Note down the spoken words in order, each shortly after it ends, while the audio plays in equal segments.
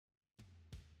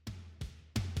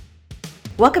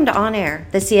Welcome to On Air,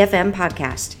 the CFM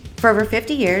podcast. For over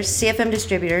 50 years, CFM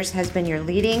Distributors has been your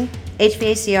leading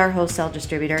HVACR wholesale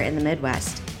distributor in the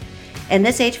Midwest. In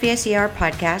this HVACR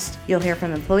podcast, you'll hear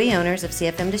from employee owners of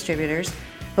CFM Distributors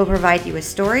who will provide you with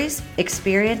stories,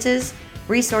 experiences,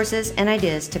 resources, and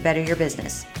ideas to better your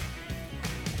business.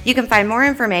 You can find more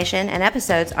information and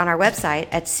episodes on our website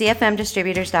at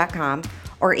cfmdistributors.com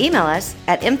or email us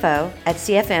at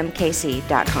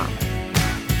info@cfmkc.com.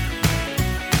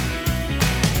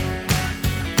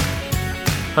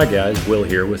 Hi guys, Will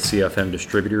here with CFM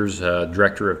Distributors,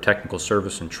 Director of Technical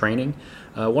Service and Training.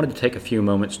 I wanted to take a few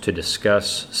moments to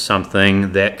discuss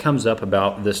something that comes up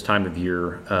about this time of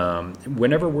year.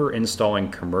 Whenever we're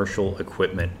installing commercial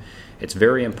equipment, it's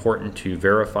very important to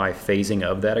verify phasing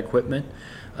of that equipment.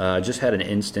 Just had an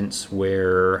instance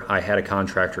where I had a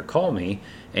contractor call me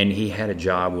and he had a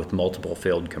job with multiple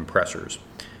failed compressors.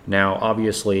 Now,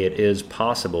 obviously, it is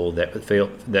possible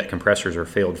that compressors are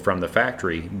failed from the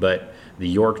factory, but the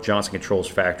York Johnson Controls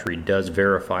factory does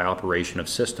verify operation of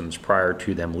systems prior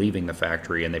to them leaving the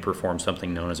factory, and they perform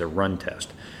something known as a run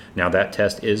test. Now, that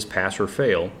test is pass or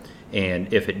fail,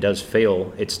 and if it does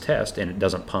fail its test and it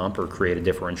doesn't pump or create a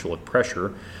differential of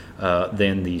pressure,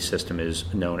 then the system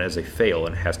is known as a fail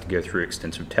and has to go through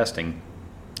extensive testing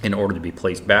in order to be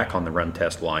placed back on the run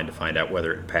test line to find out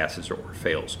whether it passes or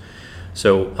fails.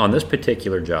 So on this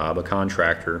particular job, a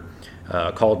contractor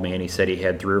called me and he said he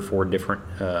had three or four different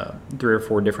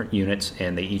units,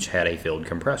 and they each had a failed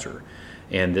compressor.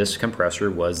 And this compressor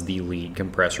was the lead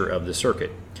compressor of the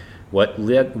circuit. What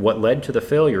led to the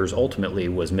failures ultimately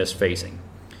was misphasing.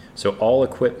 So all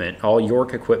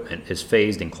York equipment is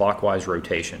phased in clockwise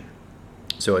rotation.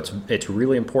 So it's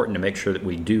really important to make sure that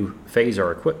we do phase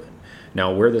our equipment. Now,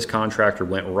 where this contractor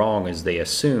went wrong is they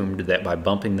assumed that by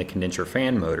bumping the condenser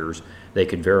fan motors, they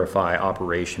could verify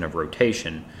operation of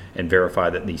rotation and verify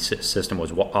that the system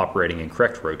was operating in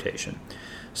correct rotation.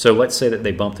 So let's say that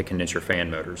they bumped the condenser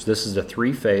fan motors. This is a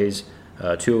three-phase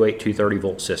 208,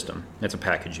 230-volt system. It's a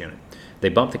package unit. They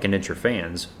bumped the condenser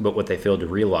fans, but what they failed to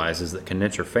realize is that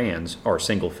condenser fans are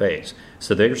single phase.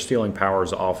 So they're stealing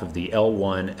powers off of the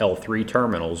L1, L3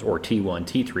 terminals or T1,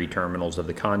 T3 terminals of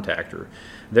the contactor.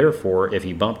 Therefore, if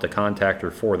you bump the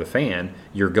contactor for the fan,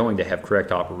 you're going to have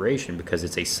correct operation because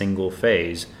it's a single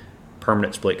phase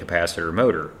permanent split capacitor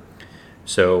motor.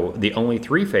 So the only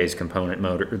three-phase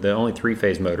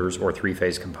motors or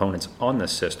three-phase components on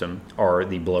this system are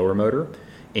the blower motor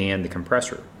and the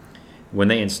compressor. When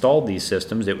they installed these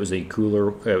systems, it was a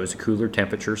cooler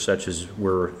temperature such as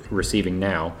we're receiving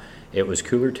now. It was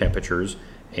cooler temperatures,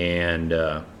 and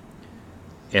the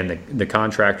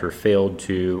contractor failed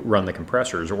to run the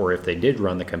compressors, or if they did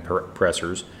run the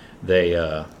compressors,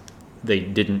 they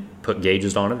didn't put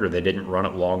gauges on it, or they didn't run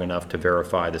it long enough to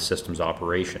verify the system's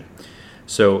operation.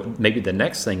 So maybe the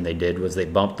next thing they did was they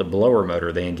bumped the blower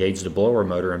motor. They engaged the blower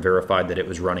motor and verified that it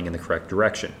was running in the correct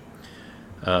direction.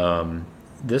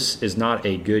 This is not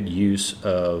a good use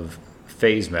of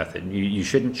phase method. You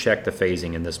shouldn't check the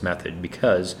phasing in this method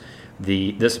because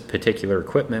this particular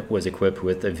equipment was equipped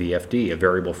with a VFD, a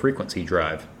variable frequency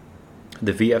drive.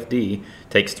 The VFD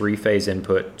takes three-phase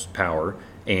input power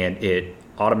and it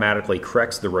automatically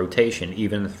corrects the rotation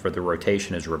even if the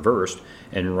rotation is reversed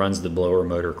and runs the blower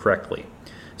motor correctly.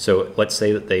 So let's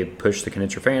say that they push the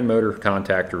condenser fan motor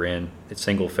contactor in, it's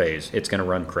single phase, it's going to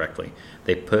run correctly.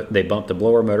 They bump the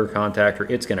blower motor contactor,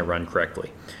 it's going to run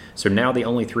correctly. So now the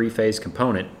only three-phase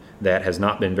component that has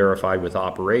not been verified with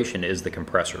operation is the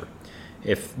compressor.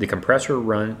 If the compressor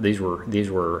these were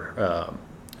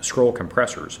scroll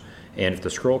compressors, and if the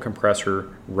scroll compressor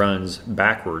runs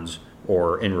backwards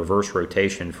or in reverse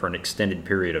rotation for an extended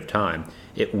period of time,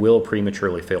 it will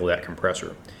prematurely fail that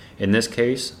compressor. In this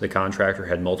case, the contractor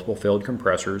had multiple failed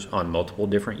compressors on multiple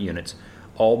different units,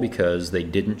 all because they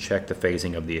didn't check the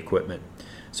phasing of the equipment.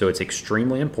 So it's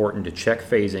extremely important to check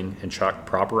phasing and check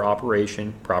proper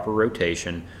operation, proper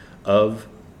rotation of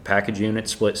package unit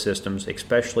split systems,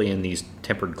 especially in these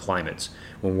tempered climates.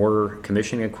 When we're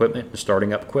commissioning equipment and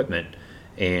starting up equipment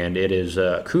and it is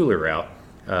cooler out,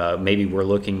 maybe we're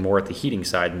looking more at the heating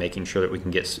side, making sure that we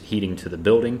can get heating to the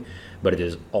building, but it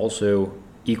is also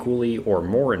equally or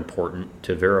more important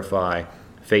to verify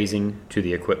phasing to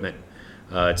the equipment.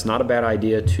 It's not a bad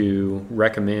idea to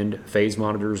recommend phase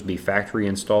monitors be factory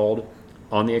installed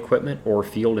on the equipment or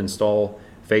field install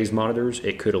phase monitors.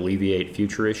 It could alleviate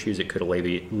future issues. It could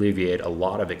alleviate a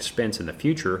lot of expense in the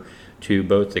future to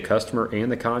both the customer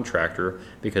and the contractor,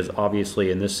 because obviously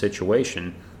in this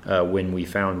situation, when we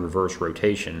found reverse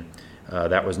rotation,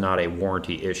 that was not a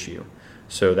warranty issue.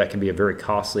 So that can be a very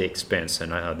costly expense.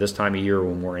 And this time of year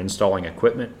when we're installing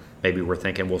equipment, maybe we're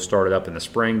thinking we'll start it up in the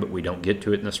spring, but we don't get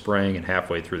to it in the spring, and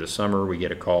halfway through the summer we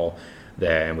get a call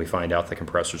and we find out the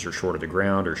compressors are short of the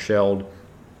ground or shelled,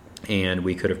 and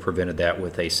we could have prevented that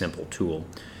with a simple tool.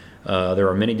 There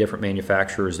are many different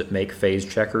manufacturers that make phase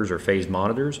checkers or phase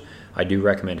monitors. I do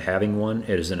recommend having one.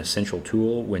 It is an essential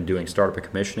tool when doing startup and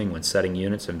commissioning, when setting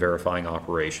units and verifying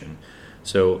operation.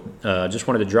 So just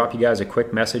wanted to drop you guys a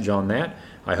quick message on that.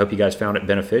 I hope you guys found it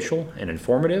beneficial and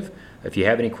informative. If you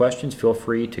have any questions, feel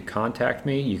free to contact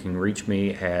me. You can reach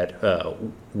me at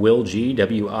willg,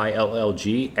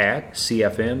 W-I-L-L-G, at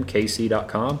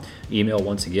cfmkc.com. Email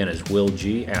once again is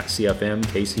willg at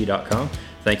cfmkc.com.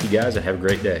 Thank you guys and have a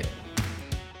great day.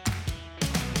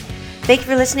 Thank you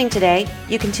for listening today.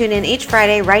 You can tune in each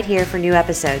Friday right here for new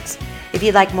episodes. If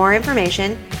you'd like more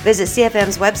information, visit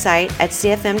CFM's website at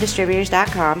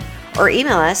cfmdistributors.com or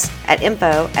email us at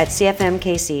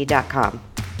info@cfmkc.com.